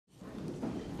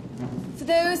For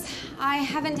those I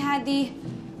haven't had the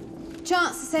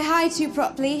chance to say hi to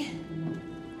properly,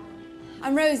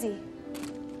 I'm Rosie.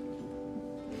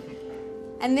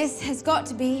 And this has got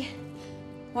to be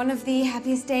one of the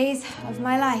happiest days of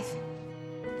my life.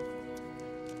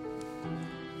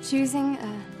 Choosing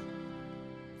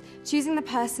the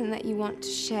person that you want to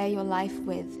share your life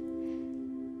with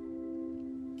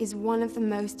is one of the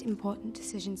most important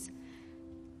decisions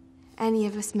any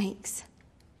of us makes.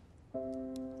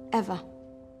 Ever.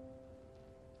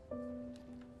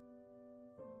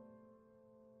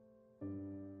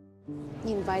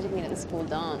 You invited me to the school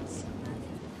dance.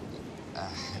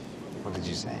 What did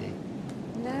you say?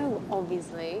 No,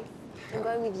 obviously. I'm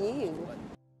going with you.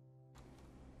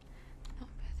 Not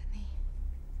Bethany.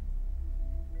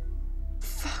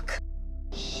 Fuck!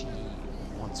 She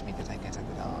wants me to take her to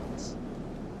the dance.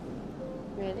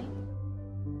 Really?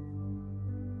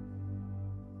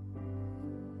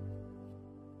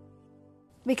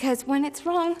 Because when it's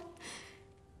wrong,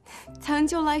 it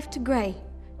turns your life to grey.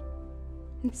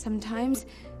 And sometimes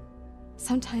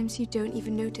you don't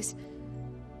even notice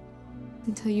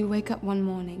until you wake up one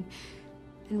morning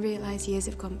and realize years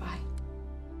have gone by.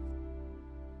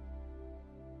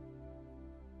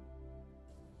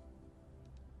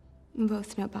 We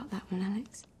both know about that one,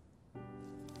 Alex.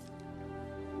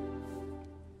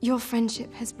 Your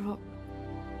friendship has brought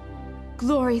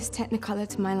glorious technicolor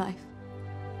to my life.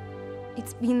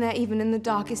 It's been there even in the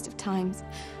darkest of times.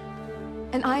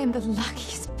 And I am the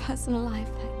luckiest person alive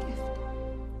for that gift.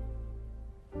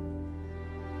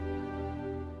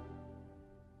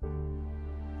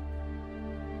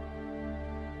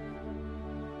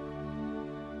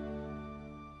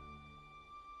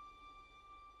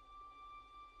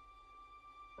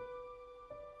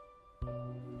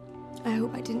 I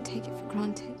hope I didn't take it for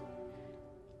granted.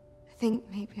 I think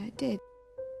maybe I did.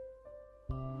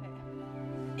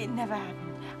 It never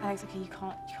happened. Alex, okay, you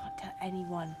can't tell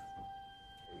anyone.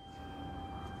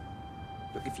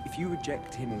 Look, if you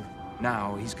reject him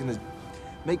now, he's gonna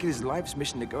make it his life's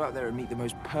mission to go out there and meet the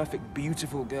most perfect,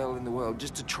 beautiful girl in the world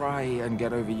just to try and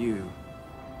get over you.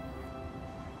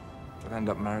 He'll end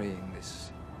up marrying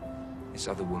this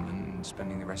other woman and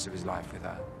spending the rest of his life with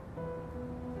her.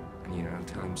 And, you know, he'll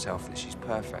tell himself that she's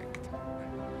perfect.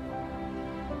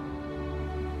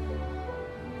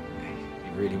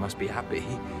 He really must be happy.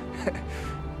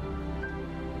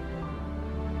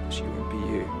 She won't be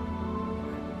you.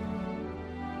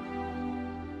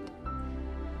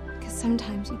 Because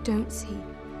sometimes you don't see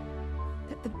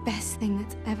that the best thing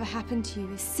that's ever happened to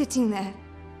you is sitting there,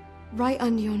 right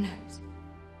under your nose.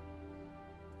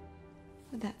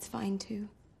 But that's fine too.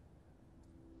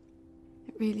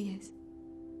 It really is.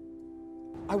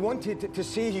 I wanted to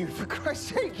see you, for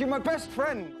Christ's sake, you're my best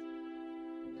friend.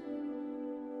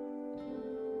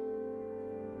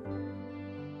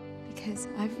 Because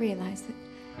I've realized that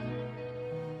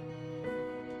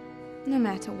no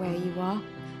matter where you are,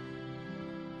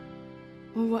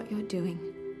 or what you're doing,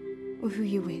 or who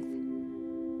you're with,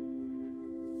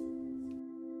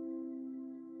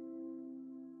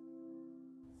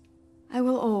 I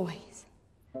will always,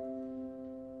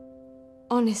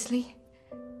 honestly,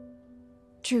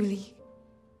 truly,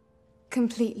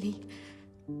 completely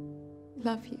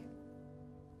love you.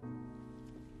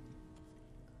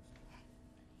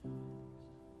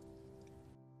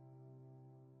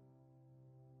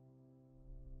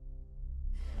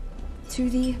 To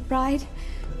the bride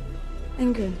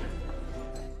and groom.